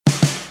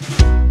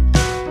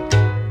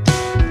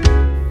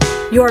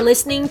You're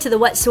listening to the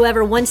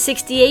Whatsoever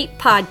 168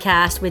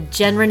 podcast with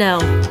Jen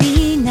Renault.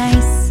 Be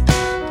nice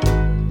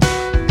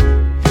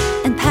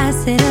and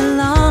pass it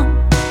along.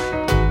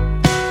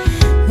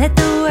 Let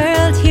the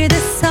world hear the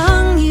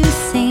song you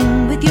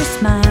sing with your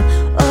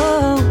smile.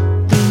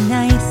 Oh, be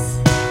nice.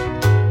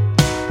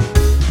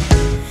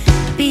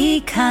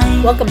 Be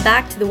kind. Welcome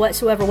back to the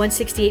Whatsoever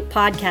 168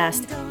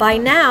 podcast. By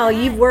now,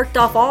 you've worked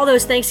off all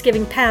those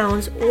Thanksgiving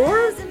pounds,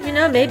 or,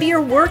 maybe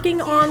you're working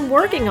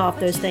off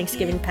those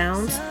Thanksgiving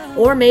pounds.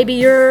 Or maybe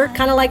you're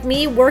kind of like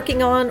me,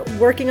 working on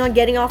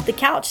getting off the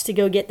couch to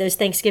go get those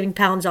Thanksgiving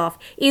pounds off.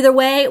 Either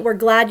way, we're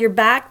glad you're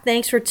back.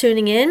 Thanks for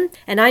tuning in.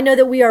 And I know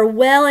that we are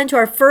well into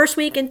our first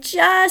week and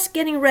just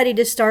getting ready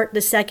to start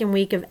the second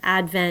week of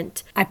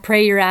Advent. I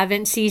pray your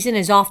Advent season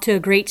is off to a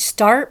great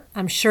start.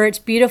 I'm sure it's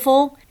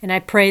beautiful, and I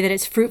pray that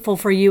it's fruitful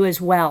for you as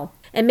well.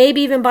 And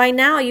maybe even by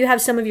now you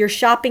have some of your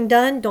shopping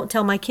done. Don't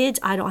tell my kids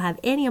I don't have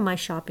any of my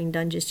shopping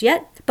done just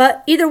yet.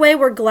 But either way,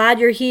 we're glad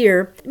you're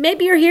here.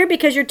 Maybe you're here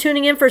because you're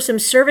tuning in for some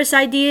service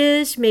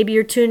ideas. Maybe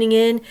you're tuning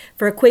in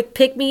for a quick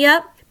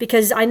pick-me-up,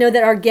 because I know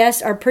that our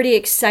guests are pretty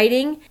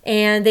exciting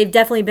and they've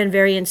definitely been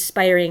very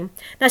inspiring.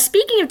 Now,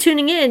 speaking of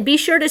tuning in, be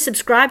sure to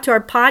subscribe to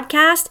our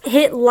podcast,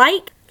 hit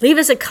like, leave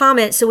us a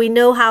comment so we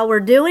know how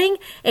we're doing,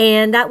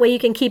 and that way you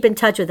can keep in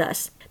touch with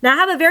us. Now, I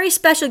have a very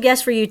special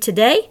guest for you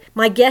today.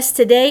 My guest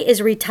today is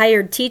a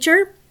retired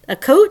teacher, a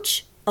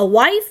coach, a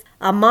wife,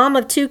 a mom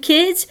of 2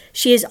 kids.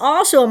 She is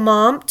also a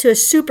mom to a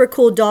super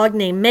cool dog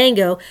named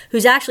Mango,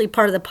 who's actually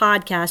part of the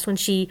podcast when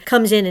she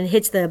comes in and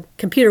hits the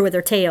computer with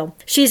her tail.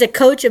 She's a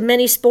coach of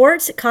many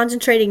sports,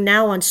 concentrating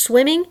now on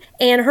swimming,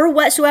 and her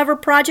Whatsoever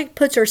project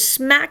puts her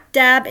smack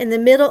dab in the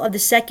middle of the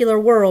secular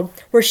world,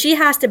 where she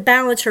has to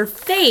balance her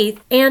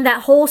faith and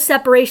that whole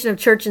separation of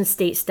church and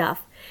state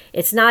stuff.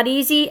 It's not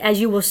easy,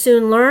 as you will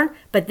soon learn,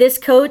 but this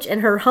coach,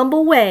 in her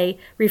humble way,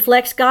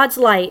 reflects God's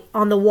light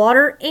on the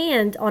water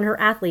and on her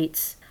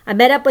athletes. I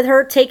met up with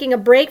her taking a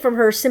break from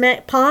her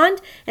cement pond,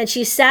 and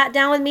she sat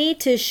down with me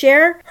to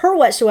share her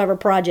Whatsoever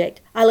project.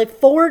 I look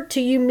forward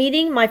to you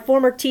meeting my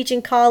former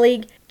teaching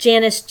colleague,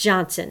 Janice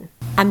Johnson.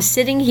 I'm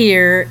sitting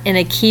here in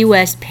a Key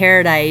West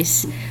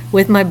paradise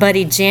with my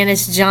buddy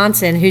Janice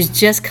Johnson, who's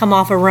just come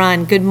off a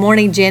run. Good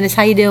morning, Janice.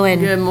 How you doing?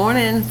 Good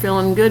morning.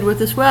 Feeling good with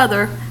this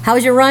weather. How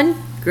was your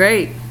run?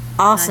 Great.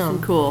 Awesome. Nice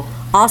and cool.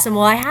 Awesome.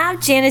 Well, I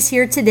have Janice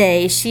here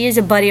today. She is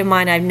a buddy of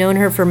mine. I've known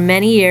her for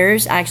many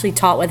years. I actually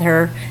taught with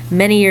her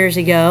many years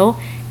ago.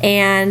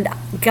 And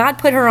God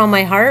put her on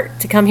my heart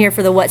to come here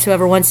for the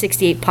Whatsoever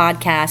 168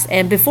 podcast.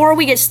 And before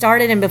we get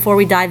started and before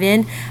we dive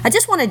in, I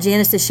just wanted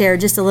Janice to share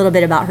just a little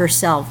bit about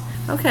herself.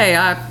 Okay,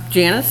 I'm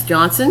Janice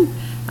Johnson.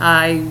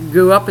 I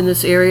grew up in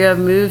this area,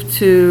 moved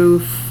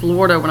to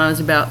Florida when I was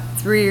about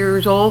 3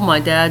 years old. My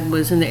dad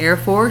was in the Air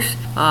Force.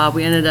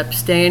 We ended up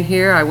staying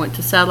here. I went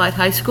to Satellite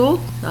High School.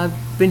 I've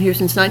been here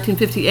since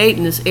 1958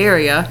 in this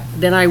area.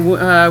 Then I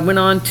went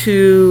on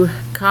to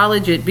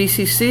college at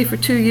BCC for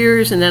 2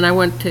 years, and then I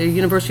went to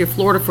University of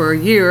Florida for a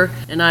year,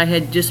 and I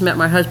had just met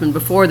my husband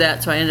before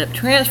that, so I ended up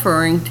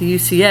transferring to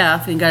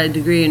UCF and got a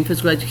degree in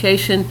physical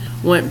education,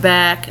 went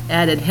back,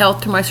 added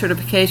health to my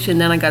certification,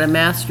 then I got a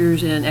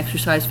master's in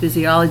exercise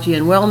physiology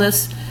and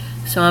wellness.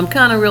 So I'm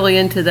kind of really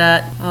into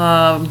that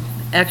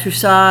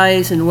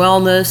exercise and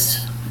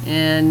wellness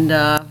and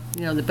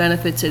the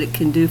benefits that it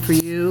can do for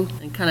you,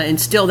 and kind of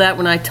instill that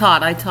when I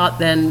taught. I've taught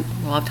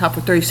for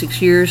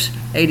 36 years,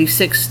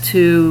 86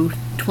 to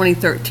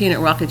 2013 at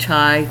Rockledge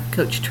High.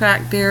 Coached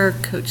track there,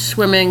 coached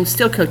swimming,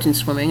 still coaching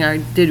swimming. I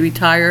did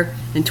retire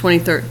in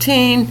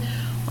 2013,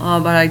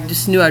 but I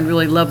just knew I'd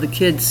really love the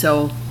kids.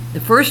 So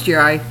the first year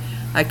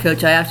I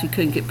coached, I actually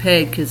couldn't get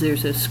paid because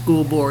there's a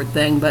school board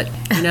thing, but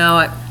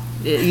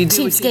you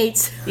do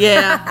Cheapskates.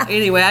 Yeah.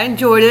 Anyway, I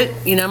enjoyed it.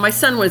 My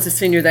son was a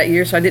senior that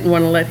year, so I didn't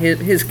want to let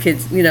his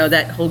kids,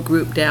 that whole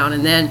group down.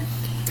 And then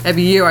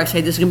every year I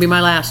say, this is going to be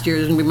my last year.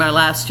 This is going to be my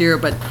last year.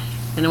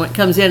 And when it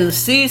comes into the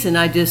season,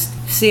 I just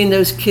seeing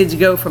those kids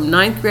go from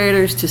 9th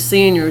graders to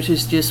seniors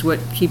is just what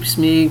keeps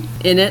me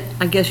in it,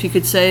 I guess you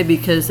could say,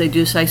 because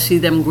I see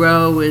them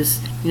grow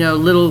as,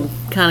 little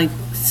kind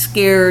of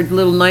scared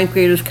little 9th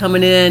graders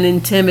coming in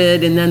and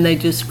timid, and then they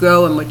just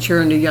grow and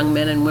mature into young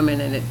men and women.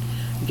 And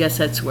I guess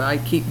that's why I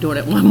keep doing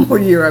it one more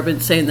year. I've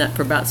been saying that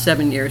for about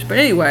 7 years. But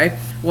anyway,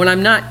 when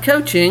I'm not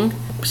coaching,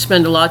 I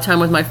spend a lot of time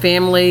with my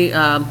family.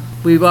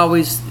 We've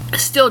always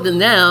instilled in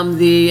them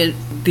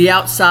the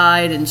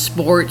outside and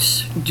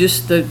sports,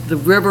 just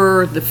the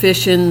river, the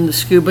fishing, the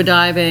scuba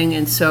diving,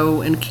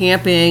 and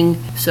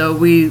camping. So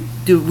we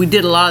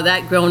did a lot of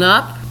that growing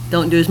up.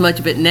 Don't do as much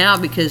of it now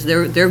because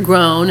they're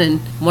grown, and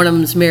one of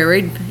them's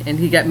married, and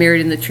he got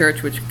married in the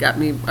church, which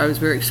I was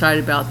very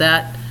excited about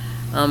that.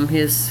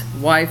 His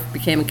wife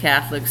became a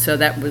Catholic, so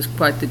that was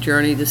quite the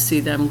journey to see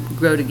them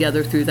grow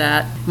together through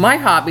that. My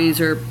hobbies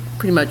are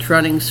pretty much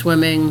running,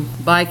 swimming,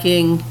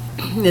 biking,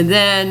 and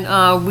then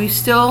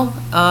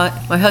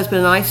my husband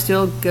and I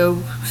still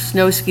go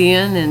snow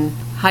skiing and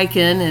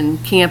hiking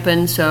and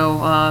camping.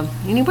 So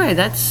anyway,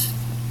 that's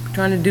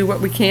trying to do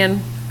what we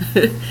can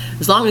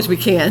as long as we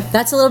can.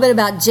 That's a little bit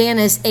about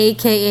Janice,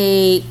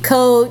 aka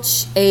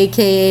Coach,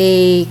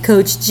 aka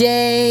Coach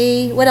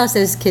J. What else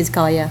those kids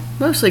call you?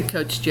 Mostly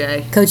Coach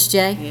J. Coach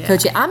J? Yeah.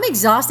 Coach J. I'm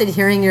exhausted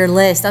hearing your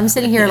list. I'm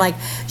sitting here like,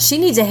 she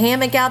needs a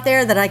hammock out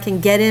there that I can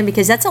get in,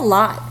 because that's a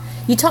lot.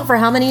 You taught for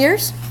how many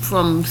years?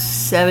 From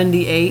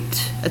 78,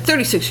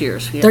 36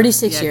 years. Yeah.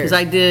 36 years. Because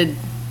I did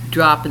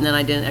drop and then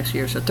I did an extra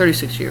year, so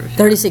 36 years.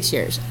 36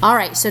 years. All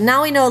right, so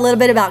now we know a little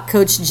bit about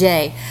Coach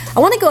J. I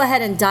want to go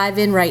ahead and dive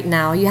in right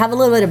now. You have a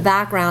little bit of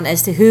background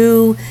as to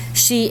who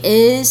she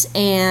is,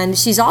 and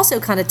she's also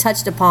kind of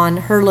touched upon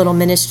her little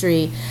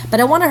ministry. But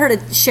I wanted her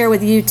to share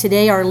with you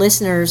today, our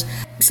listeners.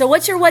 So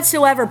what's your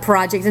Whatsoever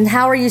project, and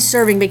how are you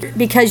serving?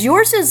 Because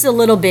yours is a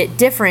little bit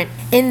different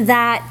in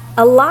that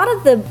a lot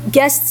of the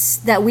guests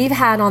that we've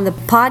had on the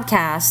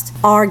podcast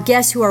are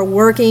guests who are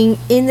working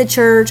in the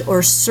church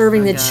or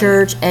serving the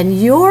church,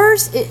 and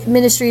yours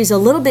ministry is a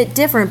little bit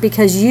different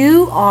because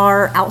you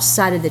are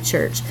outside of the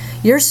church.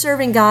 You're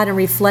serving God and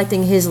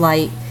reflecting His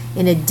light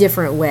in a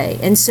different way.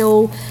 And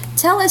so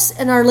tell us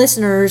and our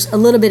listeners a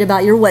little bit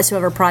about your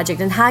Whatsoever project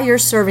and how you're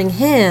serving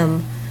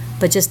Him,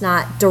 but just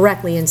not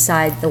directly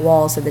inside the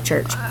walls of the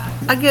church.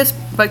 I guess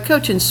by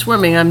coaching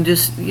swimming, I'm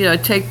just, I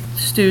take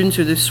students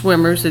or the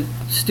swimmers, the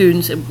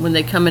students, when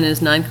they come in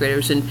as ninth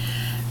graders, and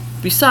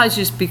besides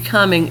just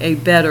becoming a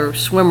better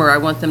swimmer, I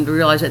want them to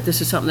realize that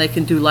this is something they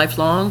can do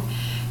lifelong,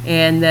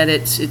 and that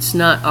it's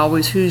not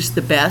always who's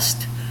the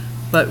best,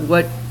 but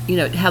what,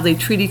 how they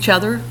treat each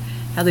other,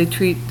 how they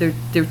treat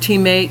their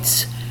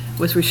teammates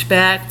with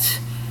respect,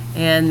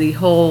 and the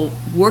whole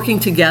working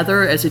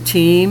together as a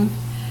team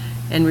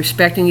and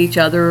respecting each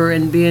other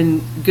and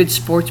being good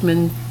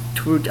sportsmen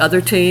toward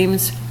other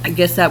teams. I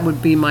guess that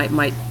would be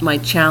my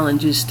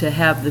challenge, is to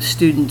have the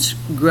students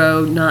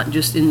grow, not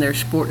just in their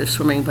sport of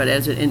swimming, but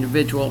as an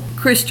individual.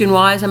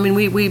 Christian-wise,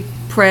 we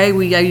pray.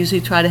 I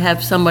usually try to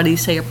have somebody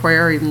say a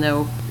prayer, even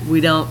though we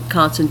don't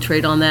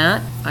concentrate on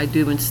that. I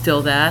do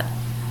instill that.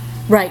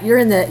 Right, you're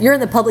in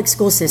the public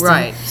school system,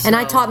 right? And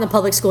I taught in the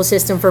public school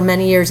system for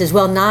many years as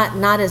well.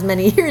 Not as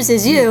many years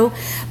as you,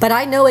 but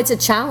I know it's a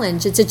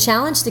challenge. It's a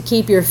challenge to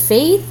keep your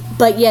faith,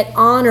 but yet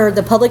honor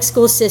the public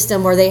school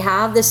system where they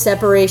have this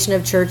separation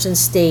of church and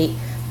state,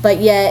 but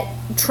yet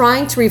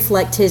trying to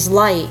reflect His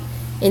light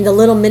in the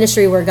little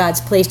ministry where God's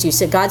placed you.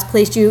 So God's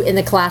placed you in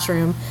the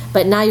classroom,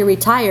 but now you're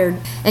retired,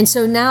 and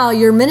so now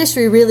your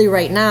ministry really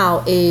right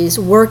now is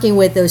working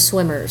with those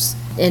swimmers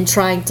and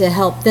trying to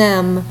help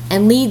them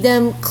and lead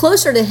them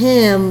closer to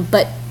Him,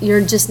 but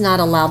you're just not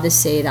allowed to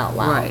say it out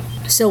loud. Right.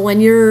 So when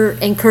you're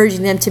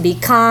encouraging them to be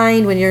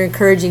kind, when you're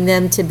encouraging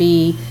them to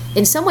be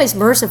in some ways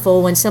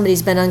merciful when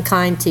somebody's been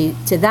unkind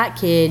to that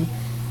kid,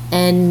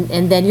 and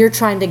then you're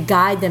trying to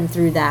guide them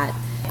through that.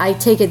 I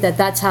take it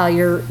that's how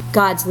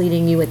God's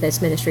leading you with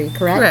this ministry,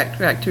 correct?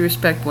 Correct. To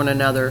respect one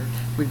another,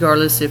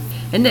 regardless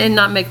and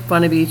not make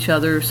fun of each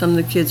other. Some of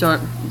the kids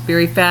aren't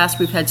very fast.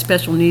 We've had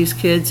special needs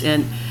kids,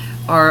 and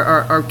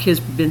our kids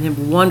have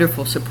been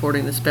wonderful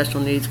supporting the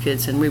special needs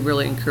kids, and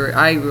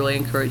I really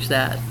encourage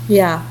that.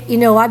 Yeah.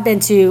 I've been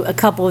to a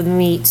couple of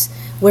meets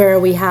where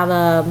we have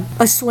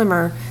a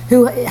swimmer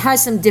who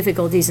has some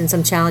difficulties and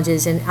some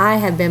challenges, and I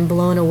have been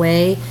blown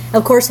away.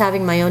 Of course,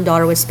 having my own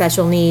daughter with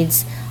special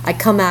needs, I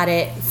come at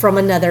it from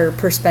another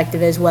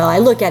perspective as well. I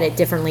look at it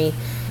differently.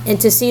 And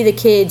to see the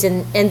kids,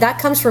 and that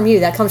comes from you,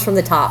 that comes from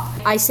the top.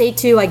 I say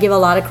too, I give a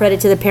lot of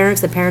credit to the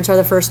parents. The parents are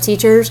the first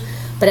teachers,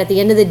 but at the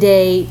end of the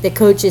day, the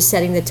coach is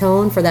setting the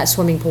tone for that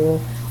swimming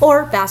pool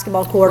or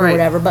basketball court, right, or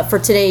whatever. But for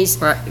today's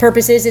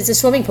purposes, it's a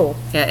swimming pool.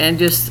 Yeah, and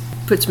just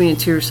puts me in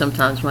tears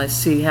sometimes when I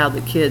see how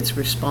the kids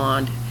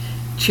respond,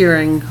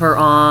 cheering her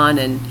on.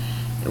 And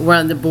one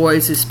of the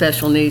boys is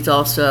special needs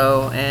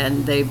also,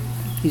 and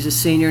he's a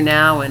senior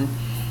now, and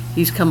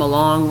he's come a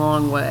long,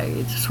 long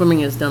way. Swimming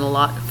has done a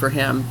lot for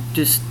him,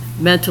 just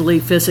mentally,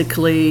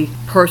 physically,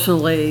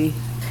 personally.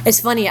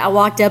 It's funny, I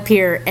walked up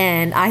here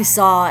and I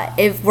saw,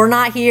 if we're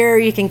not here,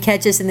 you can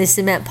catch us in the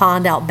cement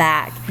pond out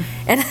back.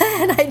 And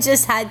I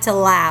just had to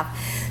laugh.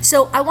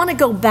 So I want to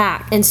go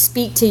back and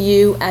speak to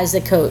you as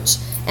a coach.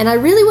 And I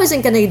really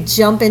wasn't going to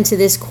jump into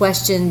this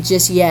question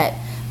just yet,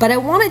 but I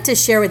wanted to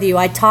share with you.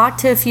 I talked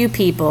to a few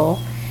people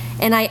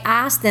and I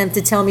asked them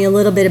to tell me a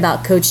little bit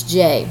about Coach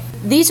J.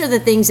 These are the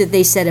things that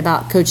they said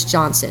about Coach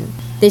Johnson.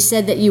 They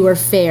said that you are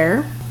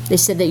fair. They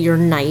said that you're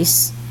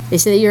nice. They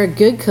said that you're a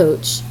good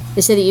coach. They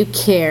said that you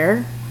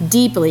care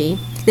deeply.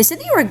 They said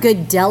that you're a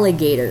good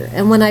delegator.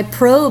 And when I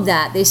probed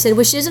that, they said,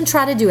 well, she doesn't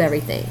try to do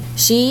everything.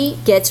 She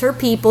gets her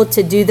people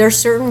to do their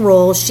certain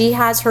roles. She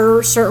has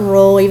her certain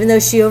role, even though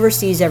she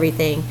oversees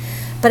everything.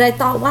 But I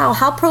thought, wow,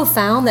 how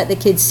profound that the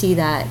kids see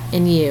that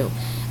in you.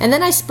 And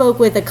then I spoke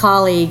with a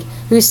colleague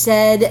who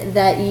said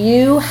that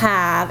you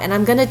have, and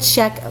I'm going to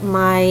check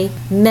my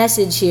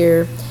message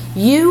here,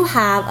 you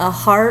have a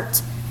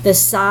heart the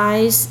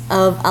size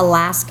of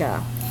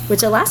Alaska,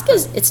 which Alaska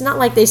is, it's not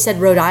like they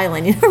said Rhode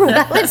Island. Rhode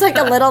Island's like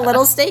a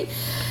little state.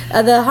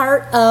 The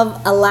heart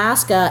of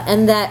Alaska,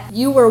 and that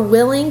you were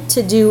willing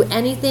to do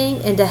anything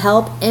and to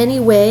help any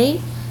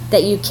way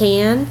that you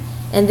can.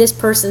 And this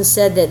person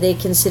said that they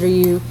consider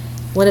you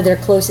one of their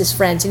closest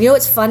friends. And you know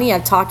what's funny?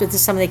 I've talked with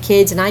some of the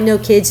kids, and I know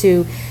kids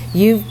who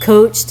you've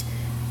coached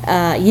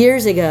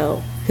years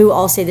ago who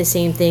all say the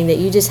same thing, that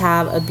you just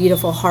have a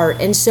beautiful heart.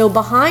 And so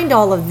behind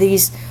all of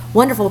these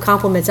wonderful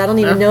compliments, I don't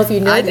even know if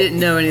you know I that. didn't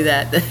know any of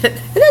that.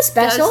 Isn't that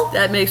special?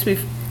 That makes me,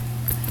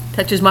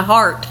 touches my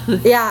heart.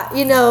 Yeah,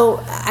 you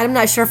know, I'm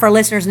not sure if our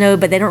listeners know,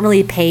 but they don't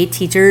really pay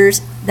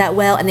teachers that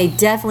well, and they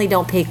definitely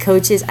don't pay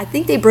coaches. I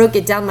think they broke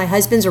it down. My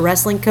husband's a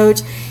wrestling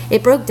coach.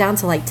 It broke down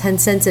to like 10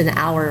 cents an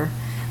hour.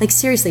 Like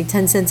seriously,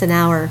 10 cents an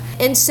hour.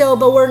 And so,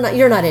 but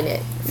you're not in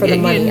it for the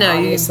money,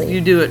 obviously.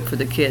 You do it for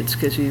the kids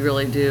because you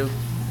really do.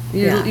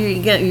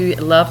 You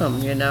love them,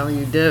 you know,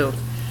 you do.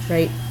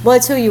 Right. Well,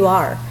 it's who you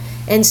are.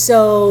 And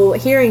so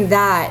hearing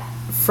that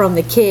from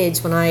the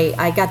kids, when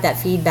I got that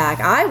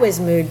feedback, I was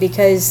moved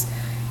because,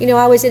 you know,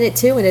 I was in it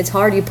too, and it's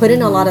hard. You put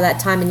in a lot of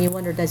that time, and you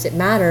wonder, does it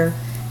matter?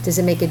 Does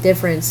it make a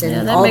difference?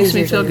 And that makes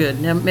me feel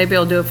good. Now, maybe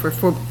I'll do it for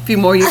a few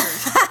more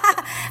years.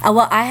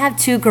 Well, I have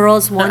 2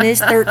 girls. One is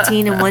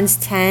 13 and one's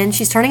 10.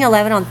 She's turning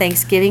 11 on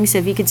Thanksgiving, so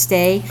if you could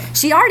stay.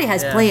 She already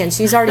has plans.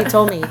 She's already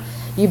told me,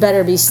 you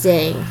better be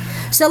staying.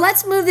 So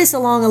let's move this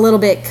along a little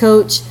bit,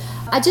 Coach.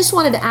 I just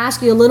wanted to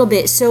ask you a little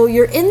bit. So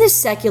you're in this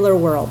secular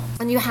world,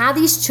 and you have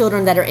these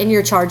children that are in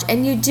your charge,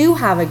 and you do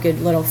have a good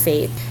little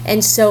faith,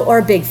 or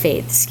a big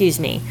faith, excuse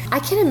me. I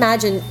can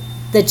imagine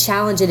the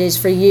challenge it is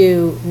for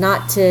you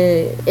not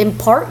to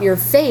impart your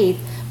faith,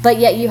 but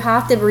yet you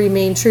have to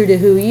remain true to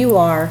who you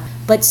are,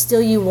 but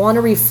still you want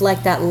to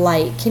reflect that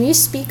light. Can you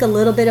speak a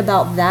little bit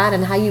about that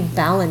and how you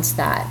balance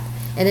that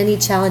and any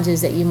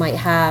challenges that you might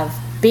have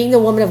being the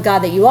woman of God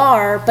that you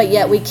are, but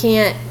yet we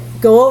can't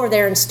go over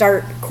there and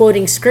start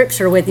quoting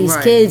scripture with these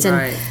kids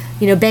and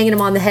you know, banging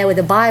them on the head with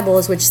the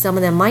Bibles, which some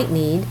of them might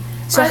need.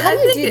 So how do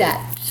you do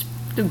that?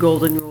 The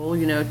golden rule,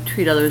 you know,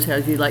 treat others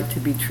as you like to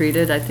be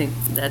treated. I think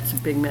that's a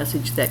big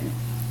message that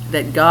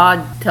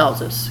God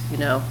tells us, you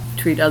know,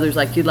 treat others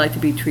like you'd like to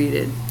be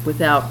treated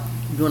without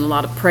doing a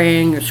lot of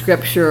praying or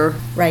scripture.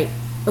 Right.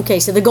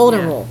 Okay, so the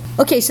golden rule.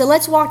 Okay, so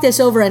let's walk this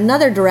over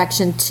another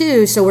direction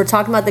too. So we're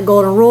talking about the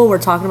golden rule, we're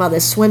talking about the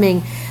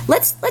swimming.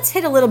 Let's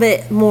hit a little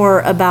bit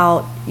more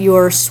about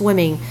your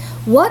swimming.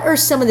 What are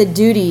some of the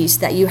duties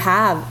that you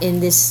have in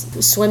this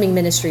swimming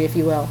ministry, if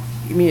you will?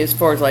 You mean as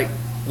far as like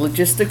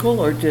logistical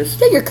or just?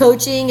 Yeah, your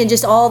coaching and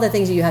just all the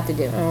things that you have to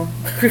do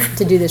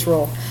to do this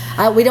role.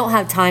 We don't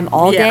have time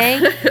all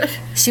day.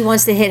 She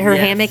wants to hit her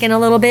hammock in a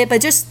little bit,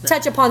 but just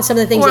touch upon some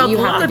of the things that you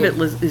have to do. A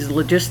lot of it is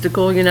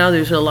logistical, you know.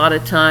 There's a lot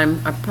of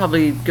time. I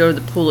probably go to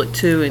the pool at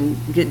 2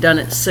 and get done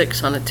at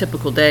 6 on a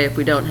typical day if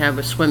we don't have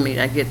a swim meet.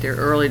 I get there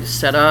early to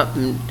set up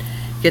and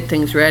get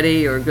things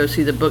ready or go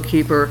see the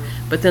bookkeeper.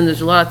 But then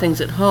there's a lot of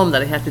things at home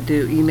that I have to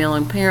do,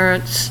 emailing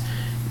parents,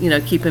 you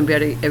know, keeping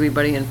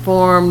everybody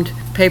informed,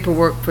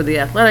 paperwork for the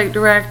athletic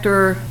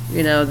director,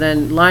 you know,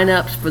 then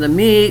lineups for the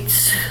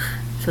meets.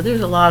 So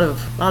there's a lot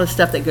of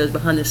stuff that goes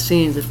behind the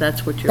scenes, if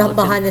that's what you're looking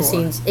for. Behind the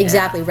scenes,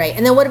 exactly right.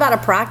 And then what about a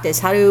practice?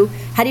 How do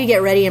you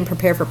get ready and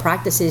prepare for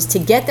practices to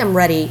get them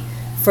ready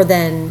for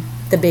then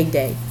the big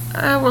day?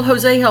 Well,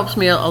 Jose helps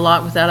me a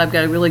lot with that. I've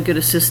got a really good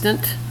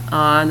assistant,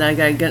 and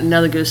I got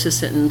another good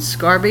assistant in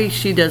Scarby.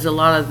 She does a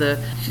lot of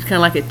she's kind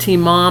of like a team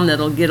mom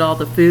that'll get all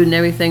the food and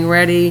everything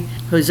ready.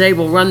 Jose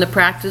will run the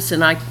practice,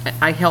 and I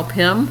help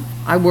him.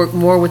 I work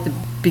more with the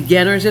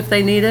beginners if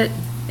they need it,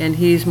 and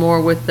he's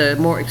more with the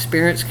more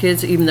experienced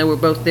kids, even though we're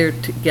both there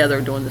together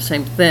doing the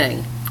same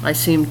thing. I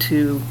seem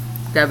to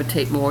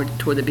gravitate more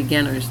toward the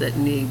beginners that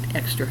need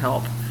extra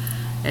help,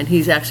 and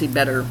he's actually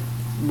better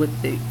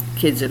with the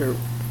kids that are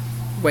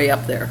way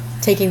up there.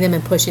 Taking them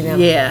and pushing them.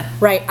 Yeah.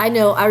 Right. I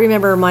know. I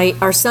remember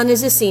our son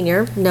is a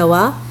senior,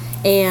 Noah,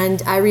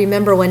 and I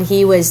remember when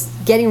he was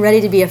getting ready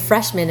to be a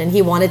freshman and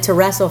he wanted to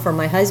wrestle for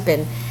my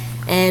husband.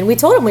 And we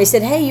told him, we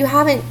said, hey, you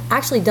haven't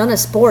actually done a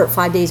sport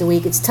 5 days a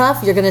week. It's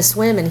tough. You're going to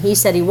swim. And he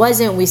said he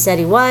wasn't. We said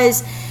he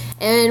was.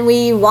 And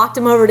we walked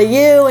him over to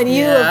you. And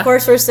you, of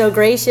course, were so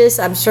gracious.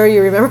 I'm sure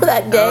you remember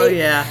that day. Oh,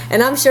 yeah.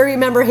 And I'm sure you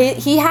remember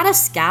he had a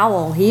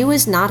scowl. He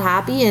was not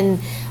happy. And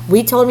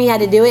we told him he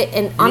had to do it.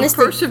 And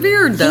honestly, he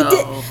persevered, though. He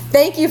did.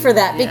 Thank you for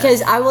that.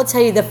 Because I will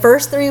tell you, the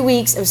first 3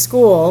 weeks of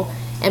school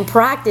and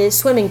practice,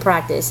 swimming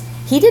practice,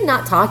 he did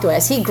not talk to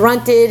us. He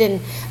grunted.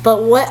 But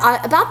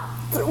about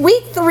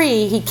week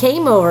 3, he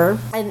came over,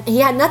 and he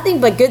had nothing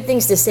but good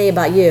things to say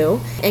about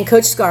you and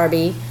Coach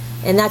Scarby,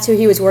 and that's who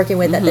he was working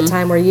with at the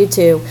time, were you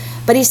two.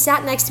 But he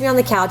sat next to me on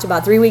the couch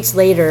about 3 weeks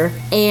later,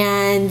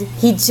 and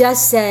he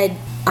just said,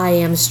 I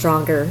am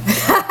stronger.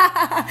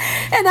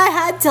 And I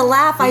had to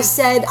laugh. I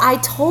said, I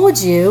told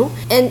you.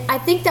 And I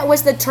think that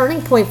was the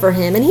turning point for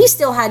him, and he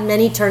still had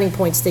many turning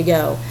points to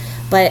go.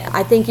 But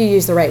I think you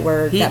used the right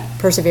word, that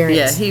perseverance.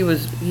 Yeah,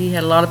 he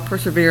had a lot of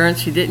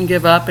perseverance. He didn't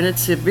give up, and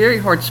it's a very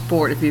hard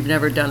sport if you've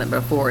never done it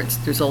before.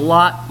 There's a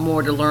lot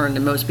more to learn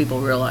than most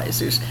people realize.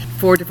 There's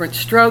 4 different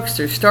strokes,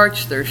 there's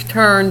starts, there's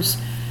turns,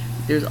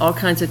 there's all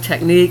kinds of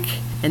technique.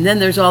 And then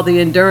there's all the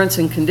endurance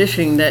and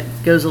conditioning that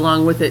goes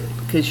along with it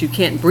because you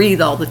can't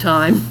breathe all the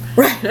time.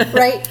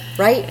 Right.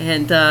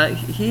 And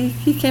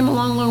he came a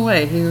long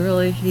way.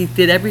 He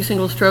did every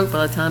single stroke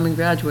by the time he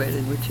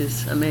graduated, which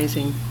is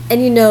amazing.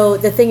 And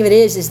the thing of it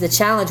is the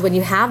challenge when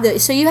you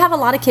have so you have a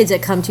lot of kids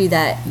that come to you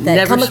that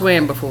never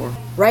swam before.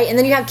 Right, and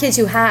then you have kids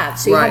who have.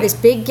 So you have this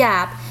big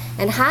gap.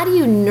 And how do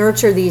you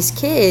nurture these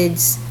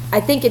kids? I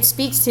think it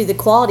speaks to the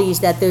qualities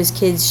that those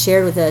kids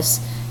shared with us.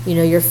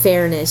 Your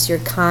fairness, you're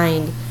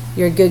kind,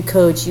 you're a good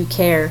coach, you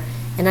care.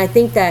 And I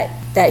think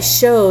that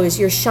shows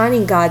you're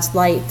shining God's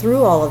light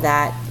through all of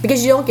that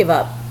because you don't give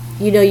up.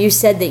 You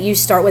said that you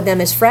start with them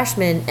as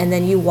freshmen and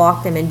then you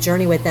walk them and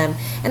journey with them.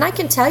 And I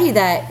can tell you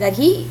that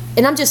he,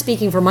 and I'm just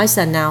speaking for my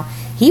son now,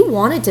 he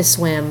wanted to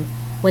swim.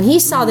 When he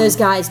saw those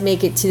guys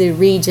make it to the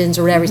regions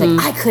or whatever, he's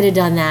like, I could have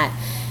done that.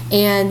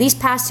 And these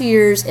past 2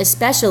 years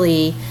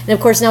especially, and of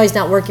course now he's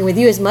not working with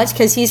you as much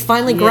because he's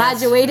finally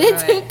graduated,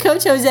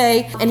 Coach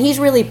Jose, and he's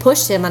really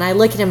pushed him. And I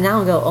look at him now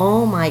and go,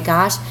 oh my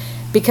gosh,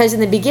 because in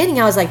the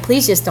beginning I was like,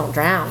 please just don't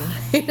drown.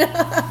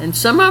 And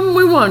some of them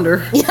we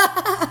wonder.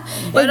 Yeah,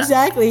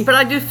 exactly. But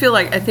I do feel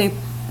like I think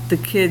the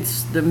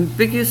kids, the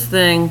biggest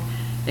thing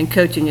in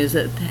coaching is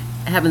that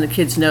having the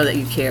kids know that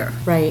you care.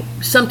 Right.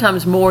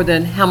 Sometimes more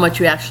than how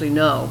much you actually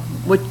know.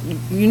 What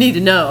you need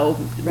to know,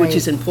 which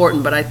is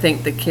important, but I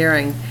think the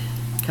caring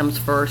comes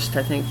first.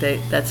 I think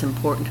that's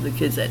important to the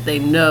kids, that they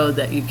know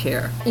that you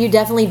care. You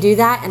definitely do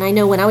that. And I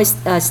know when I was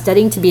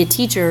studying to be a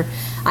teacher,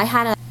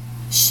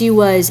 she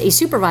was a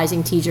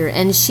supervising teacher,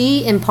 and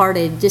she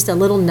imparted just a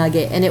little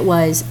nugget, and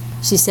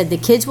she said, the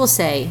kids will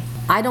say,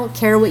 I don't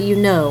care what you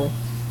know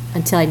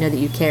until I know that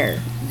you care.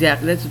 Yeah,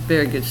 that's a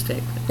very good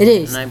statement. It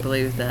is. And I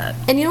believe that.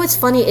 And what's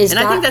funny is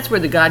I think that's where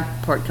the God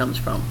part comes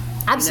from.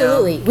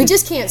 Absolutely. We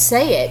just can't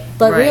say it,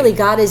 but really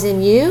God is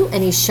in you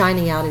and he's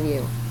shining out of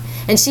you.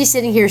 And she's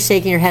sitting here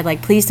shaking her head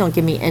like, please don't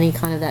give me any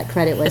kind of that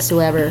credit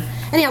whatsoever.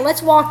 Anyhow,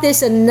 let's walk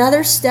this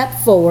another step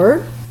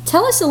forward.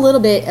 Tell us a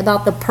little bit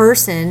about the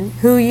person,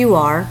 who you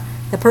are,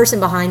 the person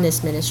behind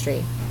this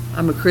ministry.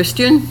 I'm a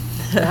Christian.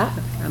 Yeah.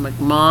 I'm a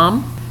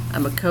mom.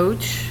 I'm a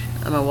coach.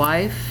 I'm a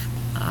wife.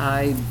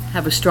 I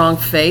have a strong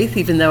faith,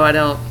 even though I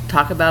don't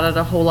talk about it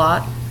a whole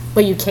lot.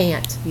 But you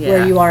can't,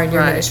 where you are in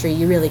your ministry.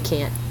 You really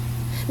can't.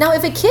 Now,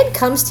 if a kid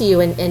comes to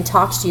you and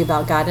talks to you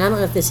about God, and I don't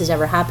know if this has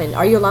ever happened,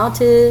 are you allowed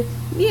to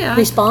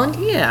respond?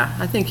 Yeah,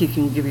 I think you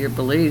can give your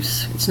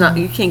beliefs. It's not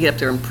you can't get up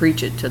there and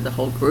preach it to the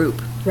whole group.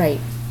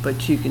 Right.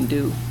 But you can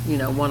do,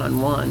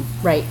 one-on-one.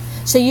 Right.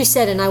 So you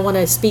said, and I want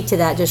to speak to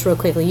that just real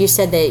quickly, you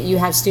said that you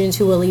have students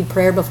who will lead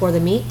prayer before the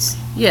meets?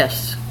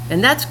 Yes.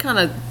 And that's kind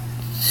of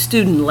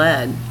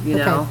student-led,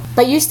 know.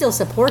 But you still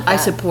support that. I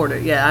support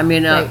it, yeah. I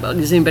mean,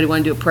 does anybody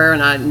want to do a prayer?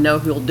 And I know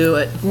who'll do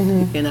it,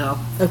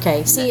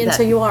 Okay, see,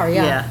 so you are,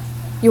 yeah.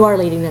 You are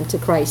leading them to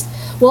Christ.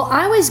 Well,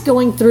 I was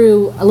going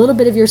through a little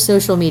bit of your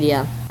social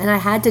media, and I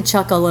had to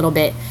chuckle a little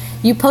bit.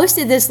 You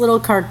posted this little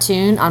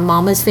cartoon on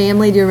Mama's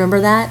Family. Do you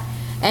remember that?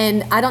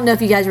 And I don't know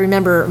if you guys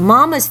remember,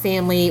 Mama's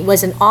Family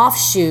was an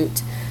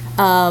offshoot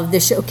of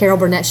the show, Carol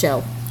Burnett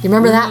Show. You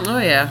remember that? Oh,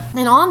 yeah.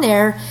 And on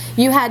there,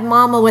 you had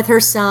Mama with her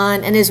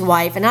son and his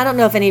wife. And I don't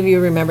know if any of you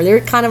remember. They were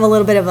kind of a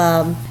little bit of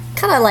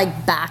kind of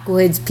like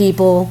backwoods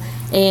people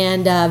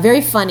and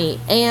very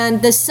funny.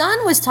 And the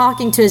son was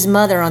talking to his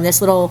mother on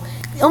this little,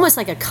 almost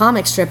like a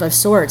comic strip of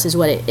sorts is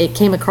what it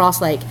came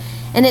across like.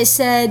 And the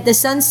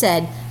son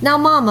said, now,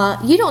 Mama,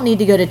 you don't need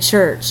to go to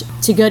church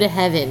to go to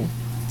heaven.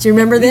 Do you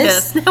remember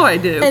this? Yes, now I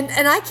do.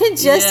 And I can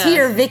just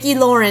hear Vicki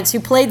Lawrence, who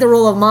played the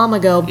role of Mama,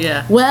 go,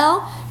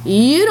 well,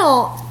 you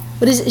don't.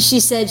 What is it? She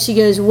said, she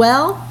goes,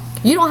 well,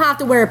 you don't have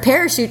to wear a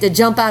parachute to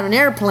jump out an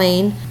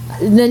airplane.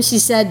 And then she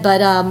said,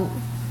 but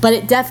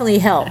it definitely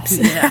helps.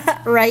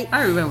 Yeah. Right?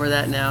 I remember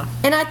that now.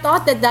 And I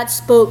thought that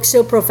spoke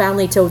so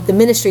profoundly to the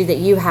ministry that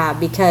you have,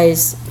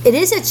 because it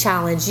is a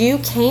challenge. You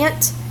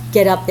can't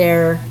get up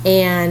there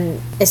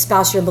and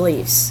espouse your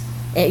beliefs.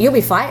 You'll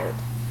be fired.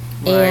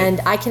 Right.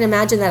 And I can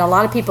imagine that a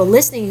lot of people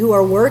listening who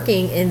are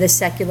working in the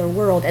secular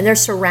world, and they're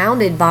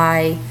surrounded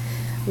by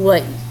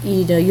what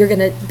you're going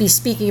to be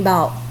speaking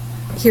about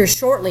here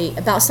shortly,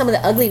 about some of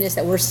the ugliness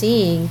that we're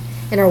seeing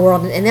in our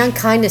world and the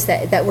unkindness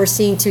that we're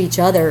seeing to each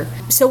other.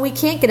 So we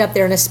can't get up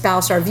there and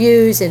espouse our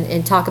views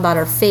and talk about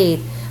our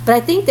faith. But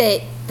I think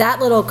that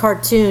little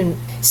cartoon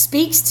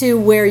speaks to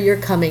where you're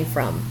coming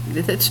from.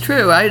 That's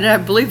true. I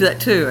believe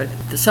that too.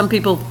 Some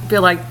people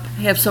feel like,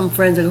 I have some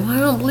friends that go, well, I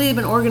don't believe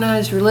in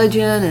organized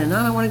religion and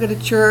I don't want to go to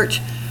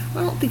church.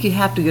 Well, I don't think you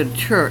have to go to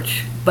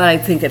church, but I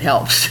think it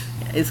helps.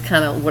 It's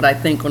kind of what I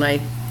think when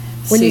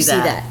you see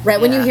that, right?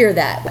 Yeah. When you hear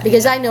that,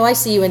 because I know I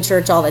see you in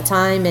church all the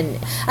time, and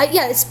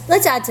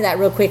let's add to that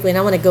real quickly, and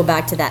I want to go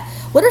back to that.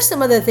 What are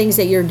some of the things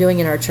that you're doing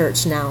in our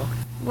church now?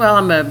 Well,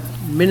 I'm a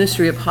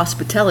ministry of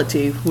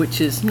hospitality,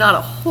 which is not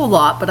a whole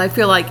lot, but I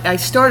feel like I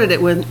started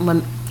it when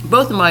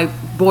both of my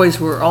boys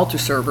were altar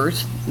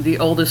servers. The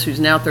oldest, who's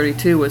now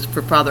 32, was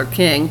for Father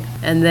King,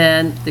 and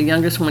then the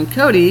youngest one,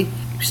 Cody,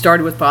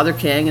 started with Father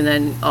King, and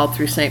then all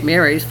through St.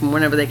 Mary's, from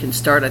whenever they can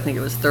start. I think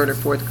it was 3rd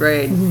or 4th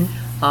grade.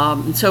 Mm-hmm.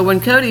 And so when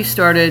Cody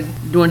started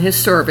doing his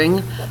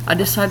serving, I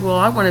decided, well,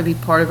 I want to be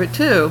part of it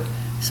too.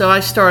 So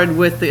I started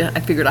with I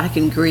figured I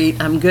can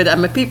greet. I'm good.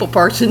 I'm a people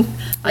person.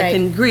 Right. I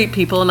can greet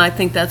people, and I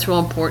think that's real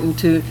important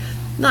to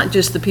not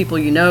just the people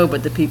you know,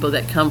 but the people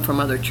that come from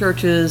other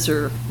churches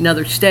or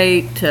another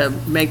state, to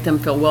make them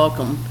feel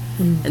welcome.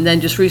 And then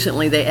just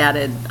recently they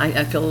added,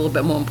 I feel a little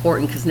bit more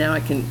important because now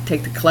I can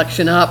take the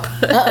collection up.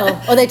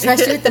 Uh-oh. Oh, they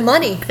trust you with the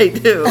money. They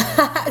do.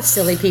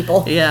 Silly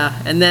people. Yeah,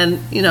 and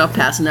then,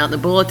 passing out the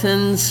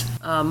bulletins.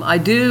 I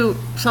do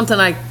something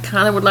I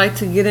kind of would like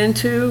to get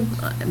into,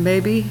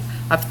 maybe.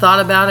 I've thought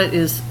about it,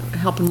 is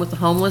helping with the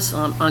homeless.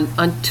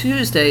 On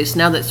Tuesdays,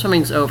 now that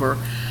swimming's over,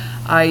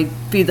 I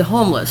feed the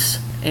homeless,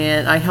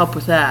 and I help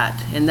with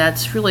that. And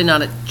that's really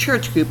not a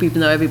church group, even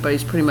though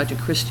everybody's pretty much a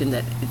Christian,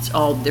 that it's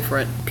all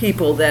different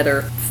people that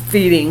are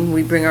feeding.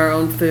 We bring our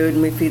own food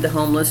and we feed the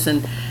homeless.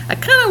 And I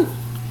kind of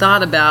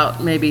thought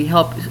about maybe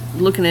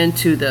looking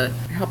into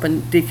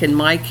helping Deacon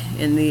Mike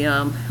in the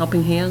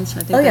Helping Hands,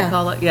 I think they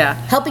call it. Yeah.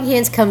 Helping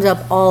Hands comes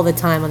up all the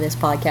time on this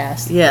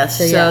podcast. Yes,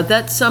 so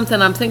that's something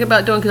I'm thinking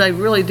about doing, because I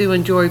really do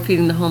enjoy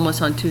feeding the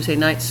homeless on Tuesday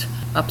nights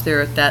up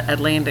there at that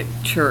Atlantic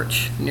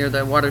church near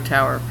the water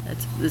tower.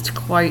 It's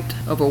quite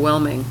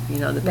overwhelming,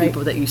 the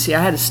people that you see.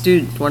 I had a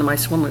student, one of my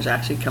swimmers,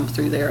 actually come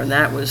through there, and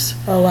that was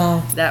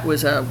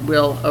a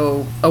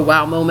real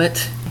wow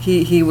moment.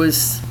 He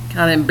was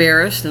kind of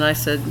embarrassed, and I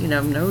said,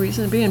 no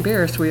reason to be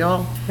embarrassed. We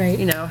all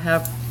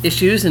have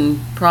issues and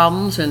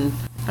problems, and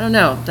I don't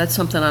know, that's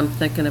something I'm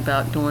thinking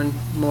about doing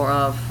more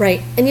of.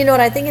 Right. And you know what,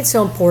 I think it's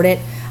so important.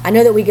 I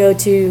know that we go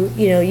to,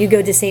 you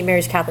go to St.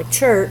 Mary's Catholic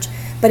Church,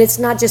 but it's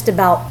not just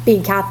about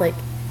being Catholic.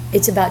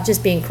 It's about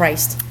just being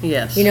Christ.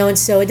 Yes. And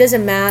so it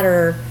doesn't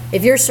matter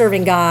if you're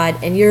serving God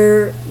and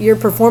you're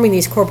performing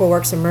these corporal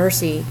works of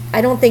mercy.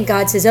 I don't think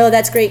God says, oh,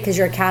 that's great because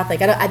you're a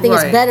Catholic. I think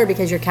it's better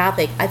because you're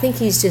Catholic. I think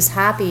he's just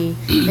happy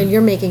and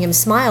you're making him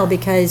smile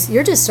because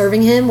you're just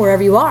serving him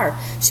wherever you are.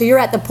 So you're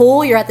at the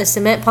pool, you're at the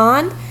cement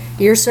pond,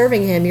 you're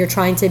serving him, you're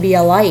trying to be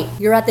a light.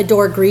 You're at the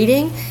door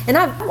greeting, and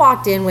I've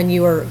walked in when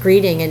you were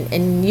greeting,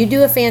 and you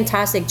do a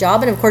fantastic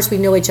job, and of course we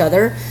know each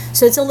other,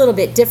 so it's a little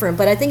bit different,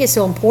 but I think it's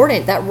so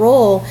important, that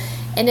role.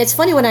 And it's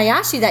funny, when I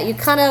asked you that, you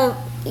kind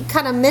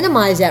of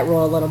minimize that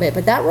role a little bit,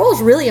 but that role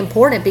is really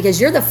important because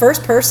you're the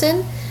first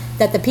person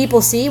that the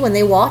people see when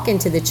they walk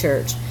into the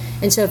church.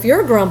 And so if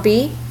you're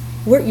grumpy,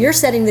 you're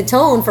setting the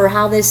tone for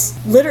how this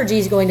liturgy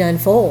is going to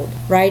unfold,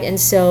 right? And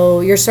so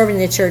you're serving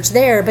the church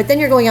there, but then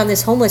you're going on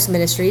this homeless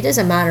ministry. It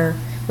doesn't matter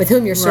with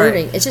whom you're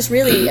serving. It's just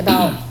really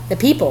about the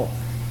people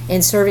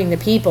and serving the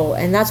people,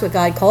 and that's what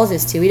God calls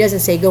us to. He doesn't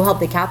say, go help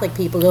the Catholic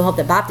people, go help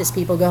the Baptist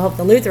people, go help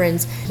the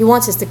Lutherans. He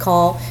wants us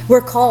to we're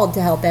called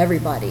to help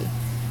everybody.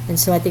 And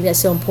so I think that's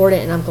so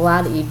important, and I'm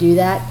glad that you do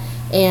that.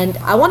 And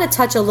I want to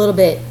touch a little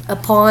bit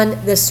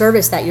upon the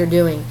service that you're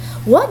doing.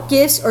 What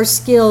gifts or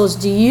skills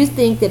do you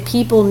think that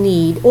people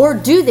need, or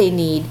do they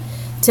need,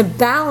 to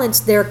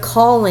balance their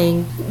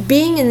calling,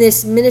 being in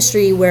this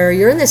ministry where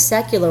you're in the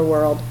secular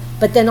world,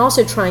 but then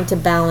also trying to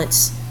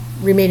balance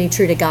remaining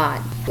true to God?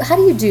 How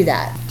do you do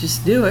that?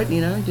 Just do it,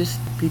 just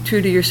be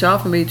true to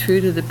yourself and be true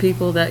to the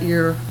people that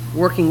you're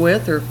working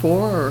with or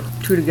for, or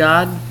true to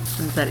God.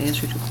 If that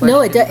answers your question.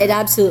 No, it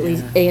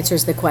absolutely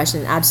answers the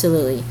question,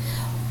 absolutely.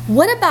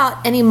 What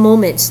about any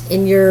moments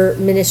in your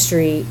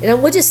ministry,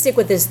 and we'll just stick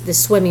with this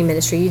swimming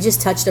ministry. You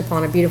just touched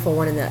upon a beautiful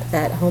one in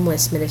that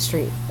homeless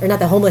ministry, or not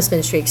the homeless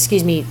ministry,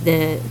 excuse me,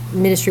 the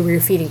ministry where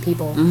you're feeding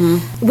people.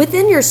 Mm-hmm.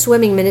 Within your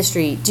swimming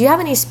ministry, do you have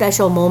any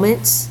special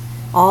moments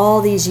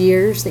all these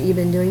years that you've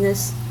been doing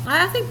this?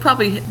 I think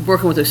probably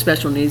working with those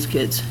special needs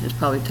kids has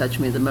probably touched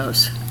me the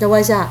most. So why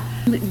is that?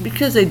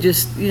 Because they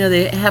just,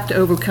 they have to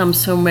overcome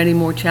so many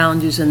more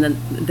challenges than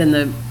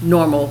the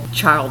normal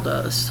child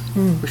does,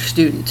 or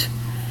student.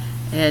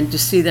 And to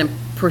see them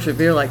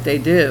persevere like they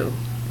do,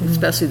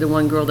 especially the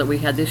one girl that we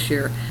had this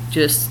year,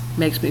 just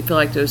makes me feel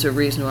like there's a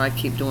reason why I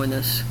keep doing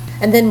this.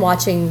 And then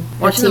watching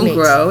them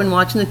grow, and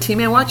watching the team,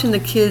 and watching the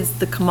kids,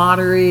 the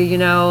camaraderie,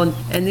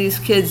 and these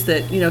kids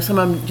that, some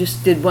of them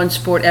just did one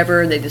sport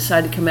ever, and they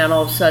decide to come out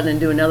all of a sudden and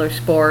do another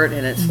sport,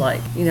 and it's like,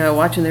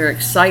 watching their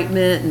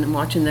excitement and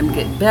watching them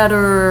get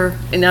better.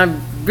 And I'm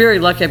very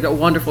lucky. I've got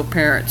wonderful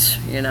parents.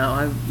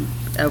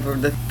 Over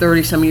the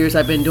 30-some years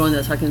I've been doing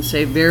this, I can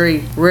say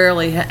very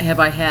rarely have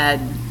I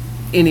had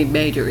any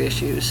major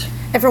issues.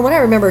 And from what I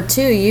remember,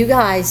 too, you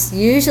guys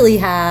usually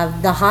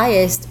have the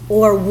highest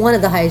or one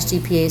of the highest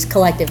GPAs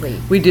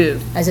collectively. We do.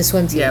 As a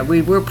swim team. Yeah,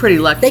 we're pretty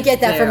lucky. They get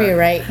that from you,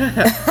 right?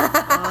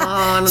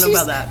 I don't know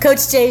about that.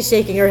 Coach Jay's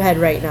shaking her head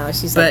right now.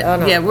 She's like, oh,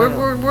 no. Yeah,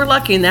 we're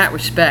lucky in that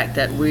respect,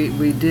 that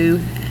we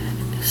do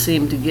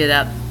seem to get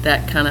out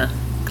that kind of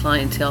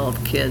clientele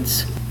of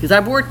kids. Because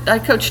I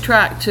coached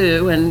track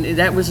too, and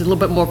that was a little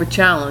bit more of a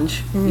challenge.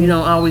 Mm-hmm. You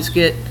don't always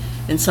get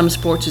in some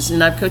sports,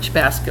 and I've coached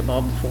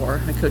basketball before.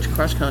 I coached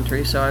cross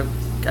country, so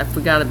I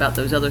forgot about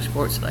those other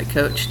sports that I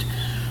coached.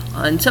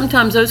 And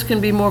sometimes those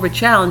can be more of a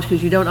challenge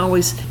because you don't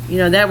always,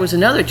 that was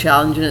another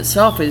challenge in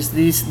itself, is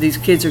these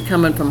kids are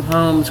coming from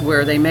homes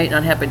where they may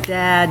not have a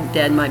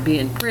dad might be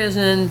in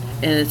prison,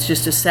 and it's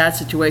just a sad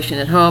situation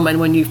at home. And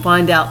when you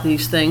find out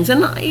these things,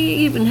 and I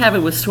even have it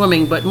with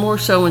swimming, but more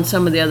so in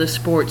some of the other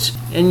sports,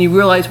 and you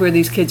realize where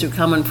these kids are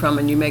coming from,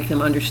 and you make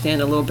them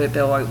understand a little bit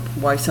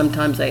why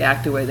sometimes they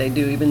act the way they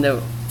do, even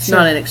though it's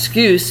not an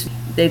excuse.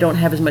 They don't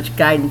have as much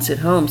guidance at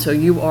home, so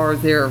you are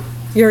their...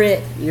 You're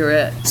it. You're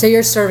it. So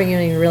you're serving, you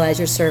don't even realize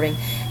you're serving.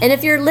 And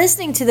if you're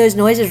listening to those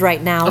noises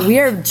right now, we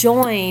are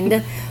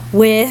joined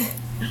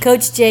with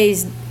Coach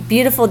Jay's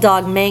beautiful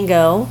dog,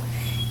 Mango.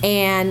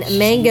 And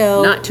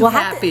Mango... Not too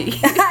happy.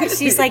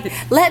 She's like,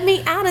 let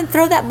me out and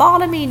throw that ball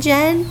to me,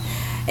 Jen.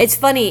 It's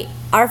funny.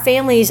 Our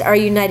families are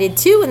united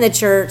too in the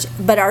church,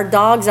 but our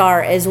dogs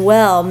are as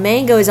well.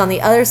 Mango is on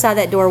the other side of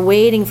that door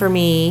waiting for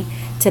me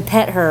to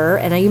pet her.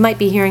 And you might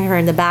be hearing her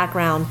in the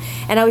background.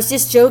 And I was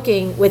just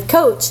joking with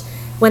Coach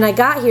when I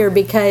got here,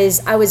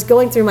 because I was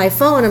going through my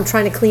phone, I'm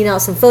trying to clean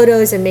out some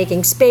photos and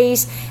making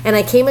space, and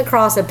I came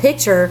across a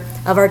picture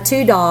of our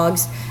two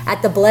dogs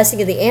at the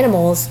Blessing of the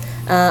Animals,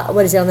 on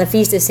the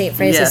Feast of St.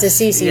 Francis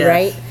Assisi, yes.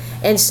 right?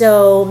 And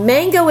so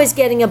Mango was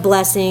getting a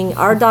blessing,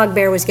 our dog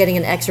Bear was getting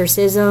an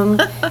exorcism,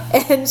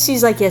 and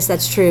she's like, yes,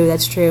 that's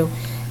true.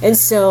 And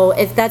so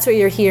if that's what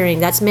you're hearing,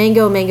 that's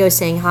Mango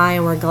saying hi,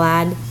 and we're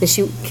glad that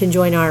she can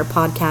join our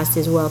podcast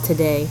as well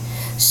today.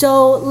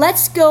 So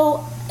let's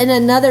go in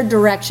another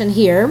direction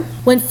here.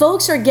 When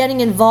folks are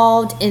getting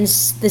involved in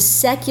the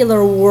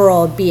secular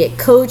world, be it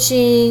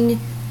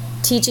coaching,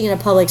 teaching in a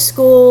public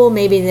school,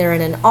 maybe they're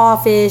in an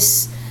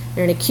office,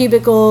 they're in a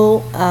cubicle,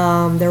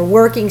 they're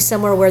working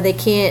somewhere where they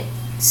can't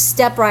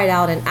step right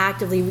out and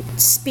actively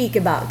speak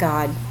about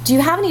God. Do you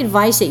have any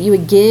advice that you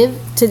would give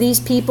to these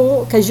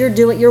people? Because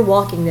you're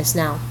walking this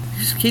now.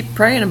 Just keep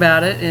praying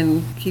about it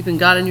and keeping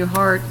God in your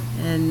heart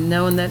and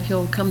knowing that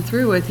He'll come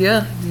through with you.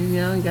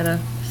 You gotta,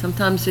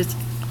 sometimes it's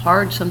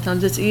hard,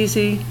 sometimes it's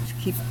easy. Just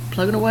keep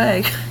plugging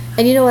away.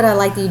 And you know what I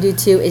like that you do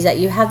too is that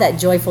you have that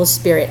joyful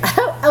spirit.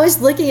 I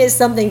was looking at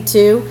something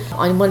too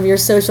on one of your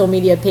social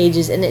media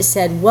pages, and it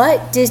said,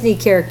 what Disney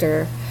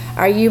character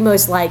are you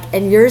most like?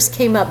 And yours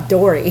came up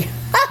Dory.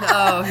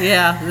 Oh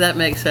yeah, that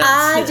makes sense.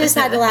 I just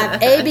had to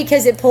laugh. A,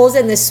 because it pulls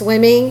in the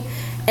swimming,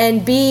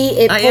 and B,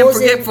 it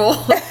pulls I am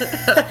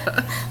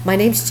forgetful. My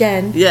name's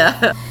Jen.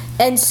 Yeah.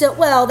 And so,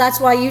 well, that's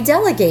why you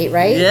delegate,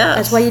 right? Yes.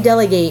 That's why you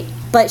delegate.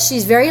 But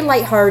she's very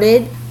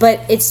lighthearted,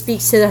 but it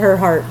speaks to her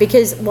heart.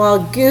 Because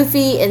while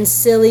goofy and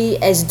silly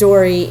as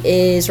Dory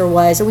is or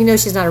was, and we know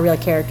she's not a real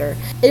character,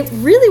 it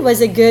really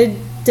was a good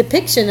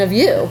depiction of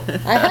you.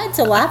 I had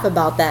to laugh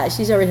about that.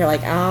 She's over here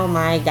like, oh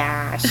my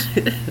gosh.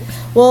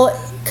 Well,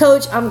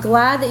 Coach, I'm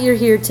glad that you're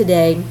here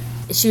today.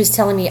 She was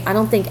telling me, I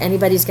don't think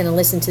anybody's going to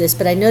listen to this,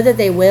 but I know that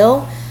they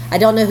will. I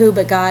don't know who,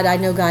 but God, I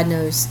know God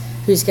knows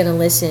who's going to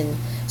listen.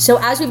 So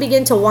as we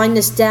begin to wind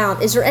this down,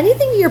 is there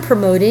anything you're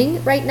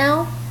promoting right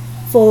now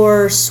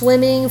for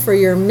swimming, for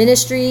your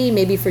ministry,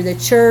 maybe for the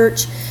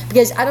church?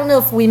 Because I don't know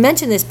if we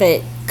mentioned this,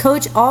 but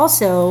Coach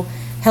also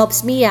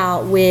helps me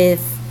out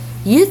with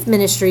youth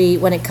ministry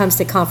when it comes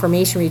to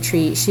confirmation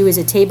retreat. She was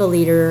a table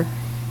leader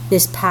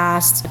this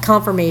past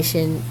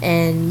confirmation,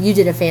 and you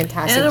did a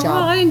fantastic job. Well,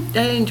 I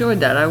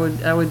enjoyed that. I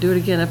would do it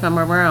again if I'm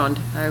around.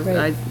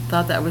 I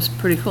thought that was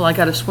pretty cool. I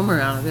got a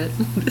swimmer out of it.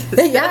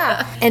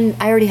 Yeah. And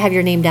I already have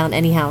your name down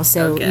anyhow,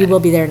 so okay. You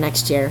will be there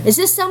next year. It's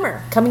this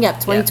summer, coming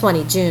up,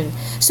 2020, June.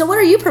 So what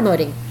are you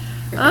promoting?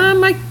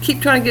 I keep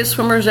trying to get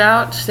swimmers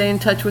out, stay in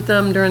touch with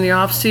them during the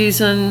off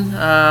season,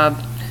 try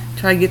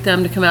to get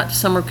them to come out to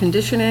summer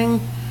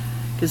conditioning,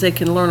 because they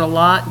can learn a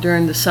lot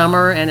during the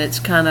summer, and it's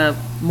kind of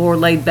more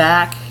laid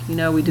back.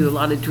 We do a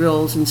lot of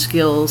drills and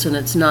skills, and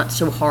it's not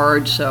so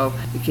hard, so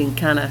you can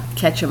kind of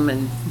catch them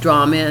and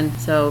draw them in.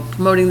 So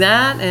promoting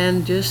that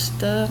and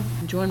just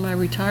enjoying my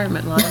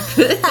retirement life.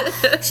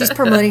 She's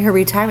promoting her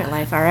retirement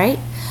life, all right?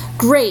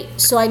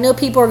 Great. So I know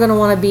people are going to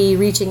want to be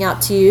reaching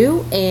out to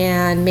you,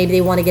 and maybe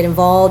they want to get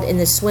involved in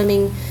the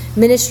swimming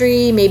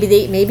ministry.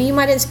 Maybe you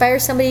might inspire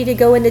somebody to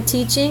go into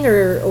teaching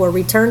or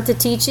return to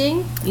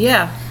teaching.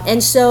 Yeah.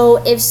 And so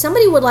if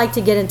somebody would like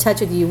to get in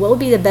touch with you, what would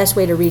be the best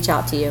way to reach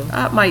out to you?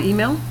 My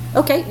email.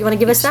 Okay. You want to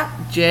give us that?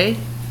 J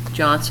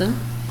Johnson.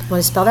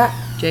 Want to spell that?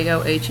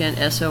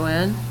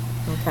 JOHNSON.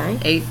 Okay.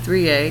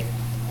 838.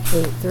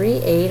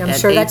 838. I'm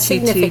sure that's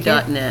significant.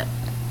 att.net.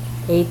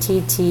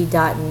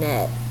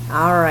 att.net.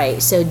 All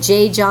right. So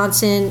J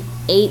Johnson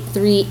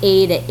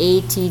 838 at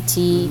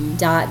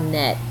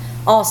att.net.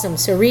 Awesome.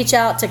 So reach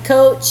out to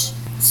Coach.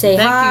 Say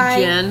hi. Thank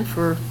you, Jen,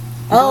 for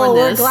Oh, doing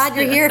we're this. glad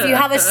you're here. If you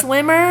have a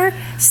swimmer,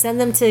 send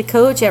them to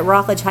Coach at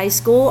Rockledge High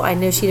School. I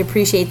know she'd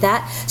appreciate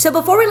that. So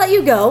before we let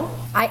you go,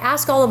 I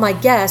ask all of my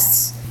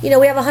guests, we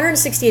have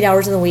 168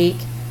 hours in the week.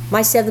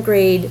 My 7th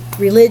grade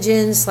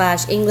religion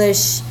 /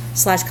 English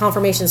 /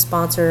 confirmation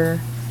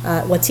sponsor,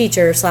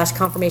 teacher /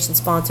 confirmation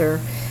sponsor,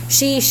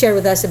 she shared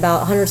with us about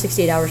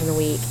 168 hours in the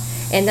week.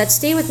 And that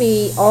stayed with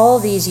me all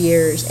these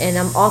years. And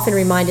I'm often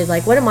reminded,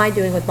 like, what am I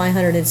doing with my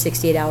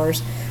 168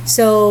 hours?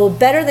 So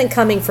better than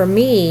coming from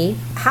me,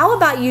 how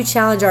about you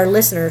challenge our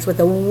listeners with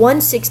a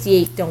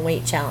 168 Don't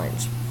Wait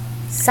challenge?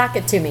 Sock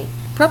it to me.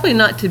 Probably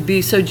not to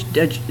be so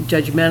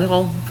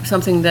judgmental.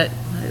 Something that,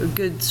 a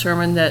good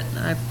sermon that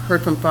I've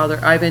heard from Father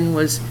Ivan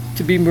was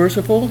to be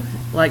merciful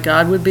like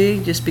God would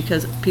be. Just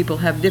because people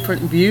have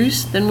different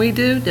views than we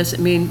do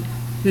doesn't mean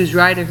who's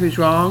right or who's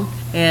wrong.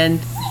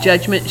 And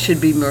judgment should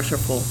be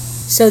merciful.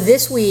 So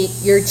this week,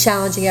 you're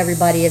challenging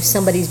everybody if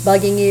somebody's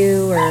bugging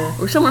you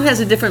or someone has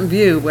a different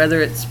view,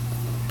 whether it's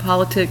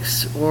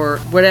politics or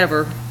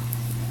whatever,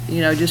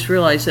 just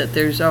realize that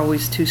there's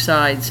always two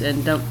sides,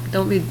 and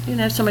don't be,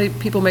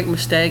 people make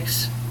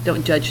mistakes,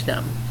 don't judge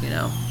them,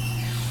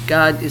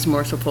 God is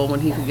merciful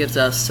when he forgives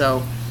us.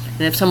 So,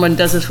 and if someone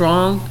does us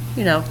wrong,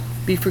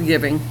 be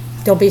forgiving.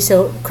 Don't be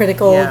so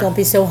critical. Yeah. Don't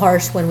be so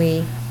harsh when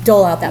we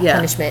dole out that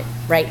punishment,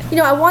 right?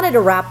 I wanted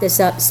to wrap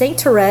this up.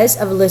 Saint Therese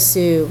of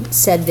Lisieux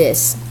said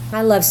this.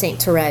 I love Saint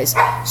Therese.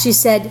 She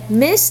said,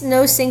 "Miss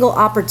no single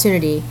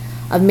opportunity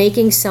of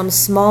making some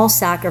small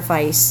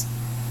sacrifice,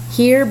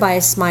 here by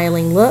a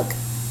smiling look,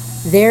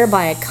 there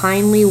by a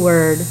kindly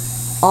word,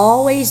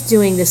 always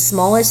doing the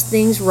smallest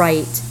things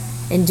right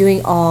and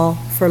doing all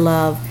for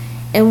love."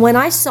 And when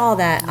I saw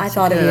that, I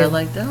thought of you. I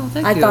like that. Oh,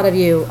 thank you. I thought of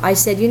you. I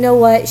said, you know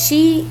what?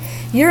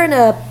 You're in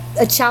a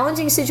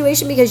challenging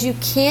situation because you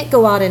can't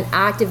go out and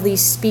actively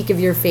speak of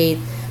your faith,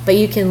 but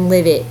you can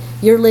live it.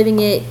 You're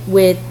living it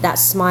with that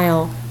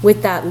smile,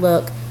 with that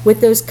look, with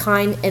those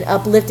kind and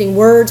uplifting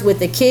words, with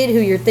the kid who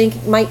you're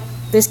thinking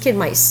this kid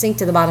might sink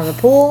to the bottom of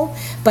the pool,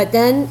 but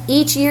then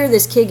each year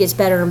this kid gets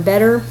better and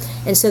better.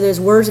 And so those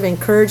words of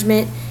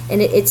encouragement,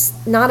 and it's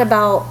not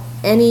about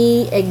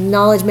any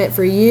acknowledgement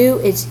for you.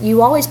 It's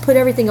you always put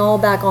everything all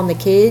back on the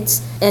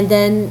kids, and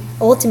then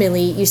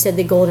ultimately you said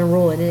the golden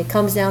rule, and it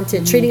comes down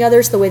to treating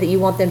others the way that you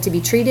want them to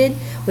be treated,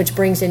 which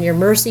brings in your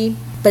mercy.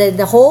 But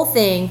the whole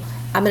thing,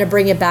 I'm going to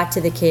bring it back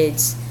to the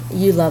kids.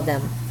 You love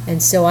them.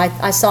 And so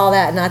I saw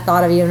that and I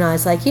thought of you, and I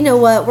was like, you know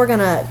what, we're going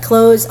to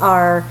close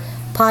our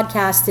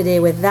podcast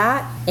today with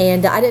that.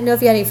 And I didn't know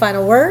if you had any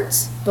final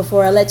words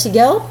before I let you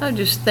go. I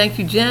just thank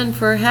you, Jen,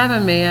 for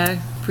having me. I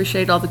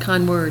appreciate all the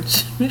kind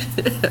words.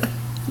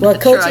 Well,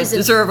 Not Coach, sure I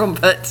deserve them,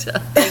 but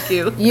thank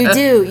you. You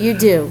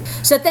do.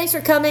 So thanks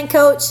for coming,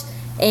 Coach,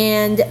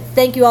 and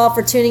thank you all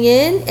for tuning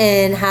in,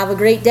 and have a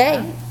great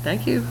day.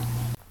 Thank you.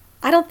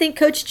 I don't think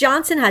Coach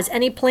Johnson has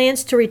any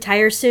plans to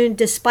retire soon,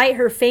 despite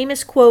her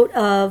famous quote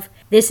of,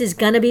 "This is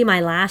gonna be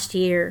my last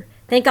year."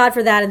 Thank God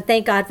for that, and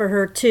thank God for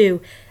her too,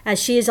 as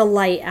she is a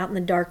light out in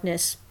the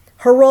darkness.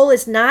 Her role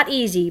is not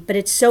easy, but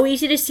it's so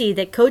easy to see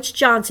that Coach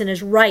Johnson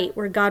is right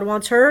where God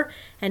wants her,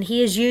 and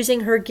he is using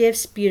her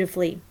gifts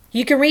beautifully.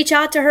 You can reach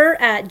out to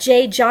her at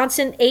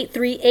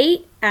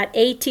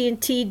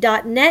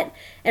jjohnson838@att.net,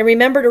 and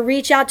remember to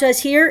reach out to us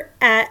here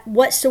at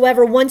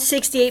Whatsoever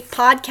 168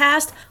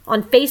 Podcast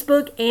on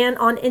Facebook and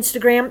on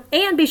Instagram,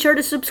 and be sure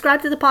to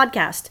subscribe to the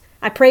podcast.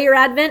 I pray your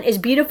Advent is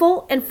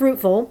beautiful and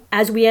fruitful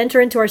as we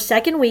enter into our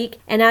second week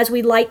and as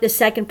we light the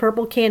second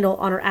purple candle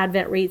on our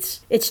Advent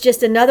wreaths. It's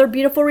just another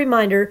beautiful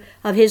reminder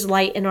of His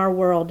light in our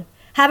world.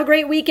 Have a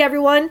great week,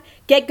 everyone.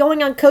 Get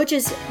going on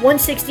Coach's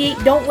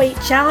 168 Don't Wait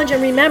Challenge,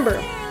 and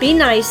remember, be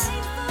nice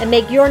and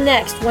make your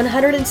next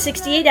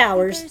 168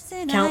 hours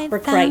count for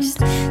Christ.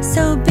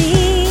 So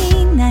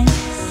be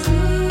nice,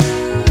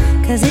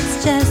 'cause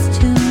it's just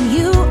too